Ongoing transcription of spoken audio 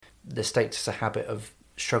the state has a habit of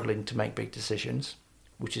struggling to make big decisions,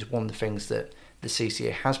 which is one of the things that the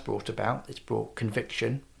CCA has brought about. It's brought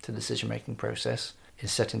conviction to the decision-making process in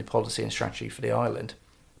setting the policy and strategy for the island.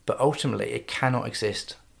 But ultimately, it cannot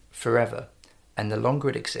exist forever. And the longer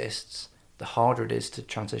it exists, the harder it is to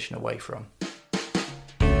transition away from.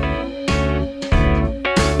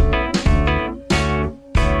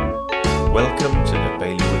 Welcome to the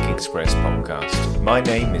Bailiwick Express podcast. My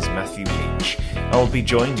name is Matthew Leach. I'll be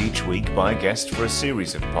joined each week by a guest for a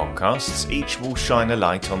series of podcasts. Each will shine a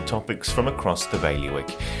light on topics from across the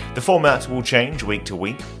bailiwick. The format will change week to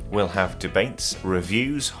week. We'll have debates,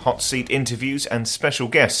 reviews, hot seat interviews and special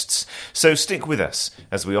guests. So stick with us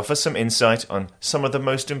as we offer some insight on some of the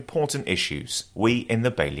most important issues we in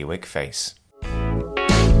the bailiwick face.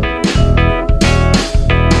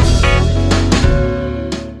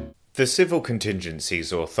 The Civil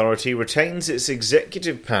Contingencies Authority retains its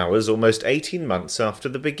executive powers almost 18 months after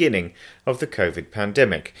the beginning of the COVID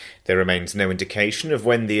pandemic. There remains no indication of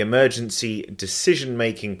when the emergency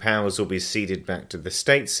decision-making powers will be ceded back to the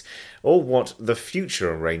states or what the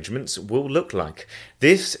future arrangements will look like.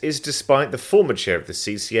 This is despite the former chair of the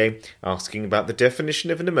CCA asking about the definition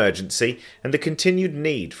of an emergency and the continued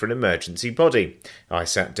need for an emergency body. I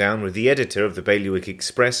sat down with the editor of the Bailiwick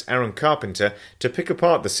Express, Aaron Carpenter, to pick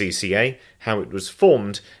apart the CCA, how it was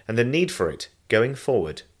formed and the need for it going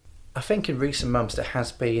forward. I think in recent months there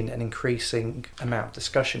has been an increasing amount of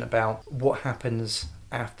discussion about what happens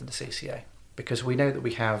after the CCA. Because we know that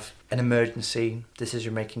we have an emergency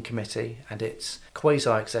decision-making committee and it's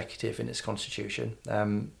quasi-executive in its constitution.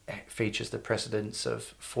 It features the presidents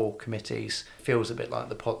of 4 committees. Feels a bit like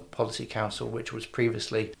the Policy Council, which was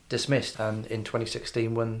previously dismissed in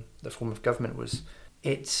 2016 when the form of government was.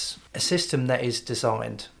 It's a system that is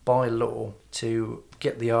designed by law to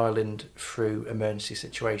get the island through emergency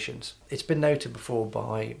situations. It's been noted before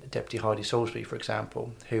by Deputy Heidi Salisbury, for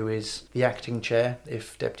example, who is the acting chair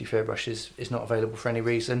if Deputy Fairbush is not available for any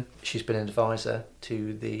reason. She's been an advisor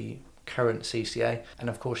to the current CCA, and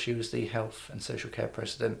of course she was the Health and Social Care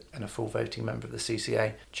President and a full voting member of the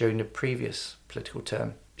CCA during the previous political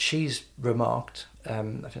term. She's remarked, I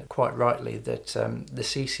think quite rightly, that the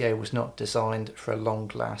CCA was not designed for a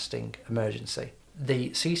long-lasting emergency. The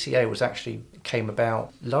CCA came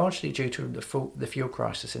about largely due to the fuel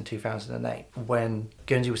crisis in 2008, when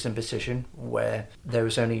Guernsey was in a position where there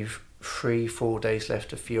was only 3-4 days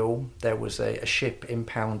left of fuel. There was a ship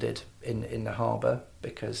impounded in the harbour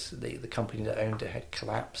because the company that owned it had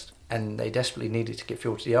collapsed, and they desperately needed to get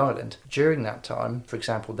fuel to the island. During that time, for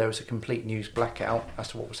example, there was a complete news blackout as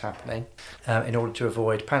to what was happening in order to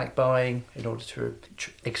avoid panic buying, in order to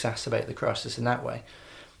exacerbate the crisis in that way.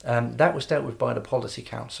 That was dealt with by the Policy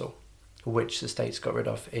Council, which the states got rid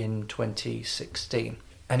of in 2016.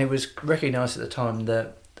 And it was recognised at the time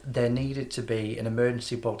that there needed to be an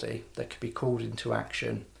emergency body that could be called into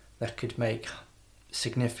action, that could make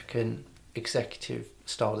significant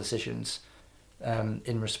executive-style decisions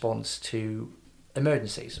in response to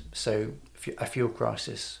emergencies. So a fuel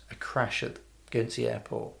crisis, a crash at Guernsey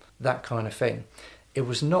Airport, that kind of thing. It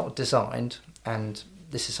was not designed, and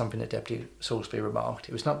this is something that Deputy Salisbury remarked,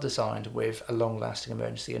 it was not designed with a long-lasting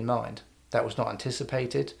emergency in mind. That was not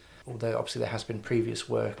anticipated, although obviously there has been previous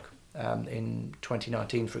work in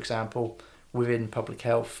 2019, for example, within public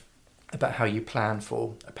health about how you plan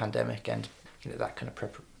for a pandemic, and that kind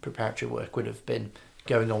of preparatory work would have been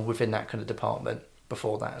going on within that kind of department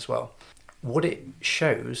before that as well. What it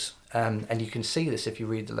shows, and you can see this if you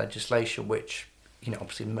read the legislation, which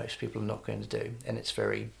obviously most people are not going to do, and it's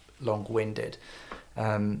very long-winded,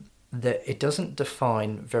 that it doesn't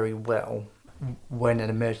define very well when an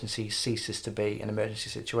emergency ceases to be an emergency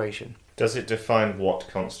situation. Does it define what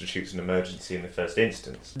constitutes an emergency in the first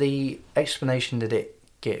instance? The explanation that it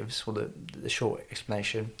gives, or the short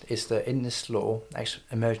explanation, is that in this law,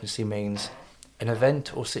 emergency means an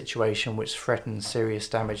event or situation which threatens serious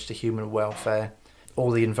damage to human welfare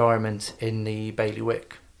or the environment in the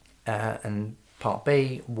bailiwick. And Part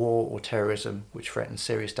B, war or terrorism, which threatens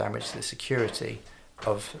serious damage to the security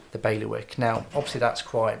of the bailiwick. Now, obviously that's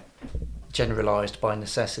quite generalised by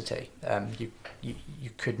necessity. You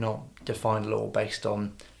could not define law based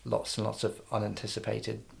on lots and lots of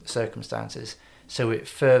unanticipated circumstances. So it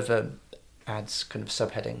further adds kind of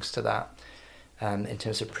subheadings to that in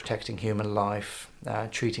terms of protecting human life,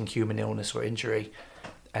 treating human illness or injury,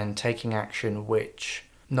 and taking action which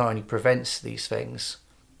not only prevents these things,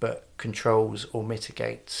 but controls or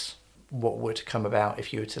mitigates what would come about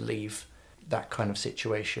if you were to leave that kind of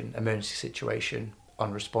situation, emergency situation,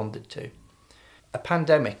 unresponded to. A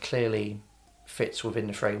pandemic clearly fits within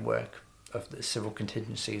the framework of the civil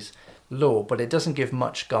contingencies law, but it doesn't give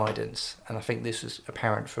much guidance, and I think this was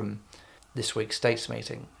apparent from this week's States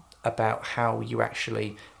meeting, about how you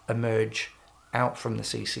actually emerge out from the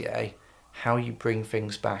CCA, how you bring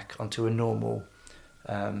things back onto a normal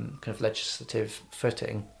kind of legislative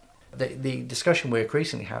footing. The discussion we're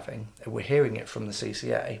increasingly having, and we're hearing it from the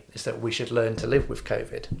CCA, is that we should learn to live with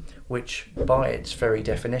COVID, which by its very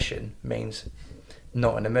definition means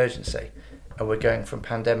not an emergency. And we're going from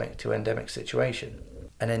pandemic to endemic situation.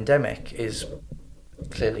 An endemic is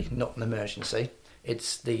clearly not an emergency.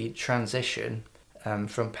 It's the transition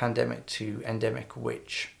from pandemic to endemic,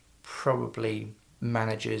 which probably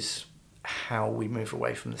manages how we move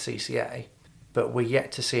away from the CCA. But we're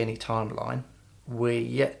yet to see any timeline. We're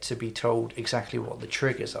yet to be told exactly what the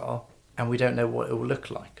triggers are, and we don't know what it will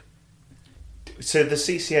look like. So the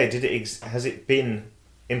CCA, has it been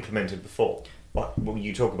implemented before? Well,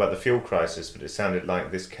 you talk about the fuel crisis, but it sounded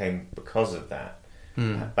like this came because of that.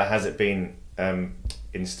 But has it been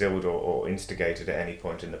instilled or instigated at any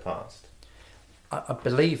point in the past? I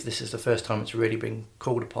believe this is the first time it's really been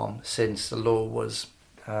called upon since the law was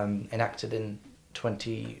enacted in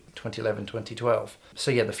 2011, 2012.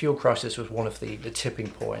 So yeah, the fuel crisis was one of the tipping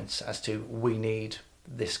points as to we need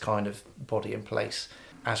this kind of body in place.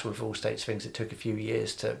 As with all states things, it took a few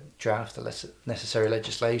years to draft the necessary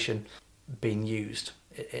legislation being used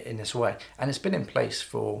in this way. And it's been in place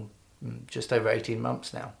for just over 18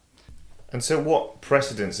 months now. And so what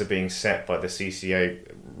precedents are being set by the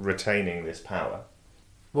CCA retaining this power?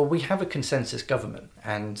 Well, we have a consensus government,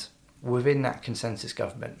 and within that consensus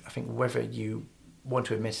government, I think whether you want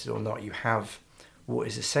to admit it or not, you have what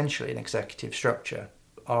is essentially an executive structure.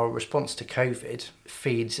 Our response to COVID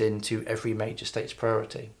feeds into every major state's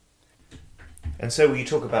priority. And so you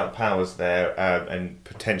talk about powers there and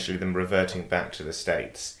potentially them reverting back to the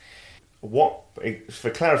states. For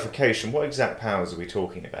clarification, what exact powers are we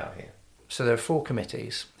talking about here? So there are 4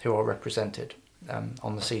 committees who are represented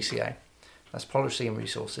on the CCA. That's Policy and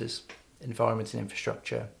Resources, Environment and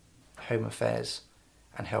Infrastructure, Home Affairs,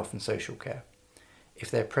 and Health and Social Care.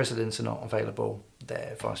 If their presidents are not available,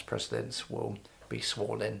 their vice presidents will be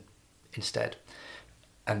sworn in instead.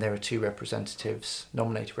 And there are 2 representatives,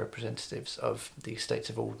 nominated representatives of the States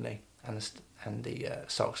of Alderney and the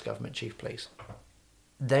Sarks Government Chief Police.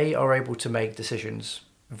 They are able to make decisions,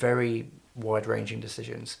 very wide-ranging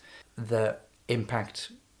decisions, that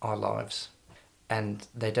impact our lives, and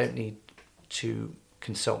they don't need to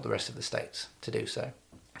consult the rest of the states to do so.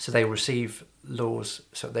 So they receive laws,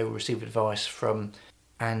 so they will receive advice from,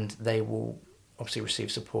 and they will obviously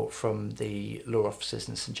receive support from the law officers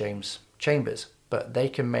in St James Chambers, but they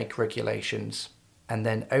can make regulations, and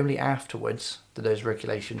then only afterwards do those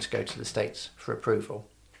regulations go to the states for approval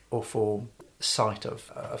or for sight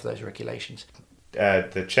of those regulations.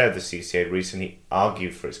 The chair of the CCA recently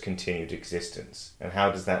argued for its continued existence. And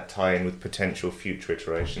how does that tie in with potential future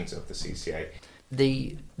iterations of the CCA?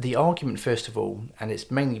 The argument, first of all, and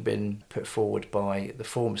it's mainly been put forward by the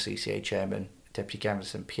former CCA chairman, Deputy Gavin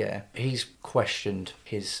St Pierre, he's questioned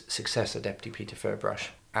his successor, Deputy Peter Furbrush,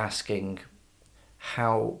 asking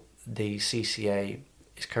how the CCA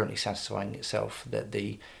is currently satisfying itself that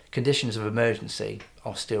the conditions of emergency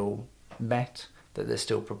are still met, that they're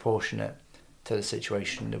still proportionate to the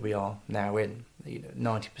situation that we are now in.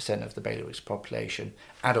 90% of the bailiwick's population,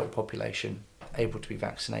 adult population, able to be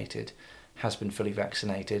vaccinated, has been fully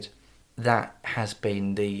vaccinated. That has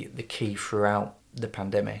been the key throughout the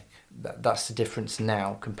pandemic. That's the difference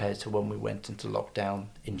now compared to when we went into lockdown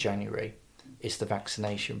in January. It's the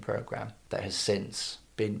vaccination programme that has since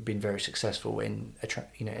been very successful in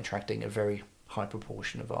attracting a very high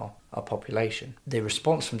proportion of our population. The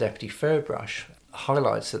response from Deputy Furbrush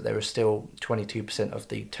highlights that there are still 22% of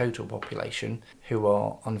the total population who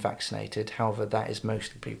are unvaccinated. However, that is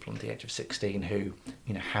mostly people under the age of 16 who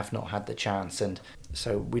have not had the chance, and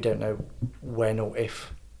so we don't know when or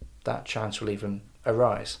if that chance will even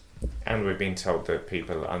arise. And we've been told that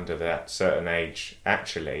people under that certain age,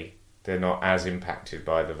 actually, they're not as impacted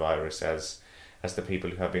by the virus as the people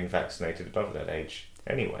who have been vaccinated above that age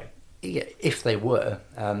anyway. Yeah, if they were,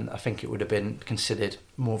 I think it would have been considered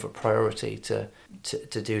more of a priority to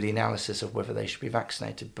do the analysis of whether they should be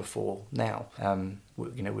vaccinated before now.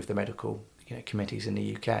 With the medical committees in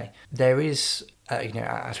the UK, there is,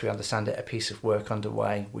 as we understand it, a piece of work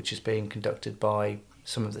underway which is being conducted by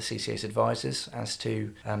some of the CCA's advisors as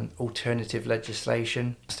to alternative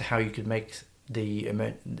legislation as to how you could make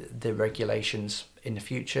the regulations in the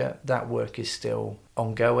future. That work is still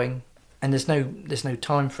ongoing. And there's no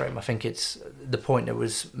time frame. I think it's the point that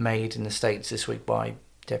was made in the States this week by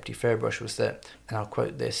Deputy Fairbrush was that, and I'll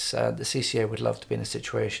quote this, the CCA would love to be in a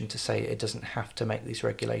situation to say it doesn't have to make these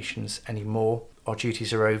regulations anymore. Our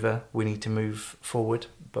duties are over, we need to move forward,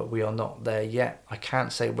 but we are not there yet. I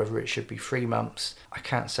can't say whether it should be 3 months, I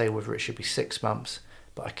can't say whether it should be 6 months,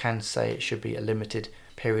 but I can say it should be a limited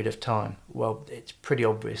period of time. Well, it's pretty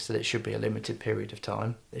obvious that it should be a limited period of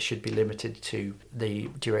time. It should be limited to the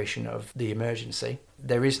duration of the emergency.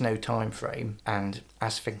 There is no time frame, and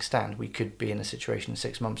as things stand, we could be in a situation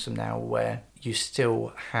 6 months from now where you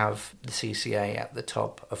still have the CCA at the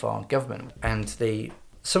top of our government. And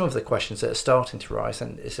some of the questions that are starting to rise,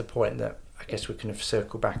 and it's a point that I guess we can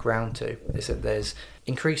circle back round to, is that there's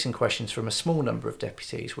increasing questions from a small number of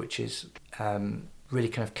deputies, which is really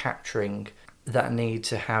kind of capturing that need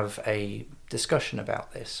to have a discussion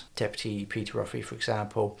about this. Deputy Peter Roffey, for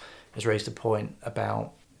example, has raised a point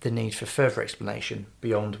about the need for further explanation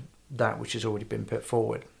beyond that which has already been put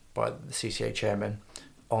forward by the CCA chairman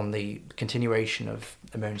on the continuation of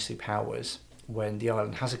emergency powers when the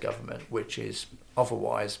island has a government which is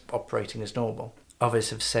otherwise operating as normal.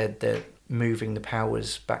 Others have said that moving the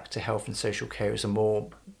powers back to health and social care is a more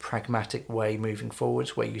pragmatic way moving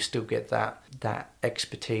forwards, where you still get that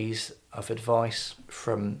expertise of advice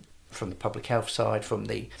from the public health side, from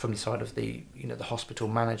the side of the hospital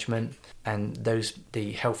management, and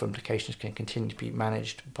the health implications can continue to be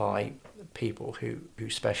managed by people who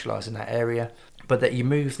specialise in that area, but that you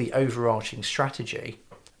move the overarching strategy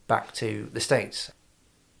back to the states.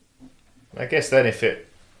 I guess then if it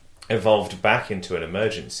evolved back into an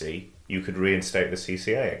emergency, you could reinstate the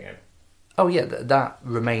CCA again. Oh yeah, that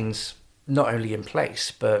remains not only in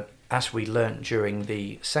place, but as we learnt during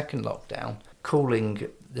the second lockdown, calling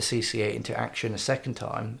the CCA into action a second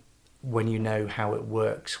time, when you know how it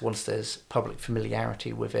works, once there's public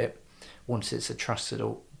familiarity with it, once it's a trusted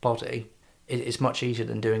body, it's much easier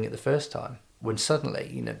than doing it the first time. When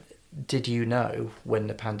suddenly, did you know when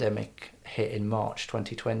the pandemic hit in March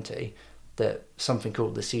 2020 that something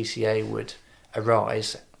called the CCA would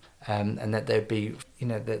arise, and that there'd be,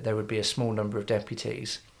 that there would be a small number of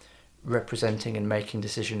deputies representing and making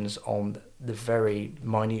decisions on the very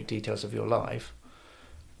minute details of your life?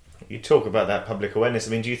 You talk about that public awareness.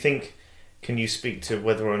 I mean, can you speak to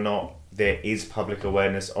whether or not there is public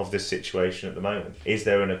awareness of this situation at the moment? Is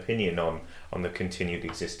there an opinion on the continued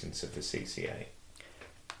existence of the CCA?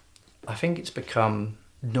 I think it's become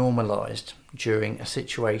normalised during a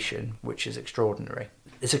situation which is extraordinary.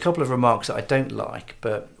 There's a couple of remarks that I don't like,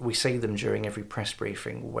 but we see them during every press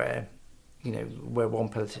briefing where one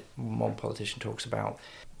politician talks about,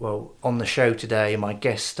 well, on the show today, my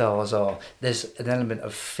guest stars are... There's an element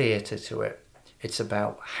of theatre to it. It's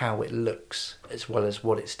about how it looks as well as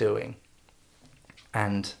what it's doing.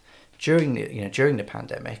 And during the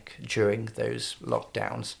pandemic, during those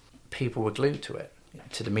lockdowns, people were glued to it,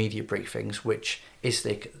 to the media briefings, which is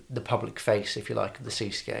the public face, if you like, of the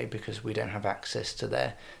CCA, because we don't have access to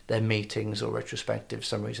their meetings or retrospective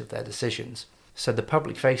summaries of their decisions. So the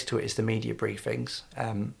public face to it is the media briefings,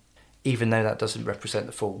 even though that doesn't represent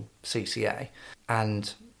the full CCA.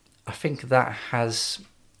 And I think it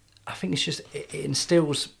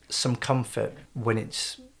instills some comfort when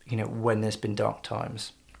when there's been dark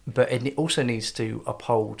times. But it also needs to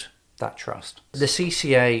uphold that trust. The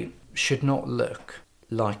CCA should not look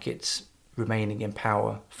like it's remaining in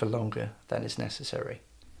power for longer than is necessary.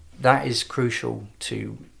 That is crucial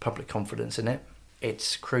to public confidence in it.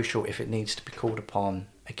 It's crucial if it needs to be called upon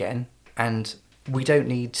again. And we don't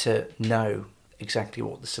need to know exactly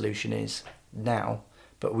what the solution is now,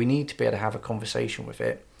 but we need to be able to have a conversation with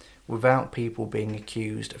it without people being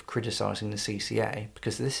accused of criticising the CCA,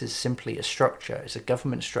 because this is simply a structure. It's a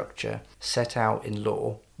government structure set out in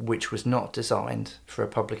law, which was not designed for a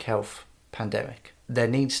public health pandemic. There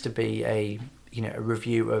needs to be a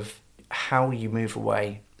review of how you move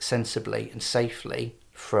away sensibly and safely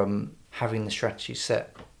from having the strategy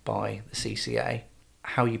set by the CCA,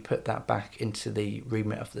 how you put that back into the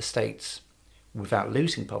remit of the states without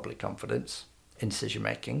losing public confidence in decision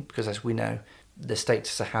making, because as we know, the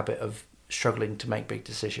states has a habit of struggling to make big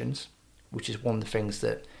decisions, which is one of the things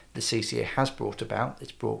that the CCA has brought about.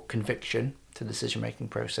 It's brought conviction to the decision making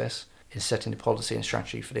process in setting the policy and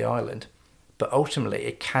strategy for the island. But ultimately,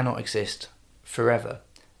 it cannot exist forever.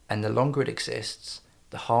 And the longer it exists,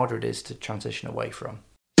 the harder it is to transition away from.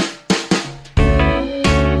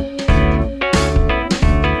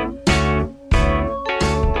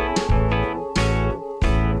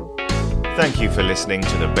 Thank you for listening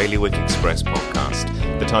to the Bailiwick Express podcast.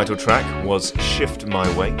 The title track was Shift My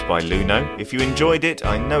Weight by Luno. If you enjoyed it,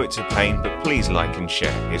 I know it's a pain, but please like and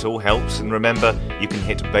share. It all helps, and remember, you can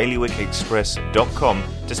hit bailiwickexpress.com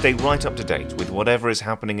to stay right up to date with whatever is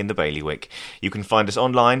happening in the bailiwick. You can find us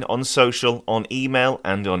online, on social, on email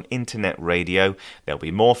and on internet radio. There'll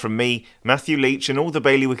be more from me, Matthew Leach and all the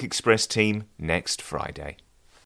Bailiwick Express team next Friday.